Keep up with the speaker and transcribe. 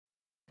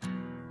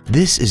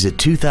This is a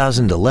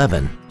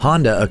 2011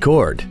 Honda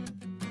Accord.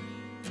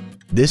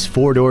 This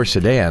four-door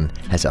sedan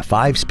has a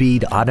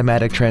 5-speed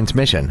automatic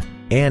transmission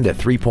and a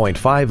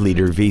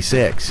 3.5-liter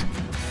V6.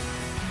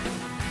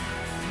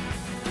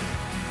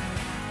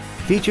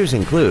 Features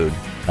include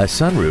a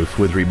sunroof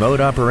with remote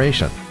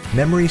operation,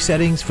 memory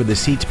settings for the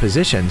seat's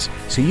positions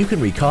so you can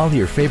recall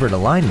your favorite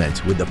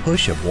alignments with the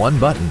push of one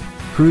button,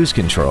 cruise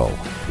control,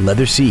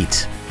 leather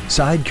seats,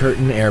 side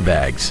curtain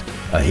airbags,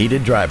 a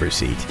heated driver's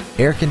seat,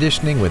 air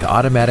conditioning with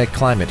automatic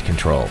climate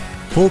control,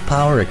 full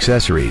power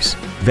accessories,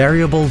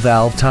 variable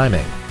valve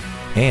timing,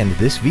 and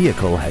this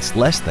vehicle has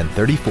less than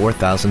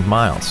 34,000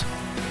 miles.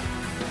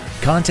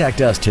 Contact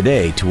us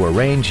today to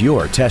arrange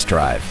your test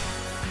drive.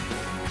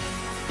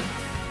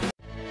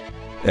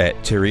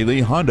 At Terry Lee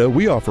Honda,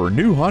 we offer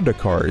new Honda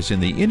cars in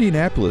the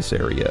Indianapolis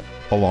area,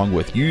 along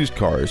with used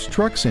cars,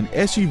 trucks, and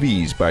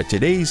SUVs by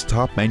today's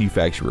top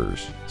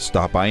manufacturers.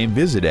 Stop by and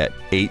visit at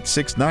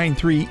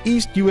 8693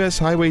 East US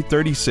Highway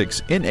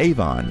 36 in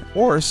Avon,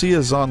 or see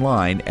us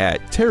online at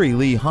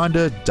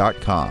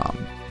terryleehonda.com.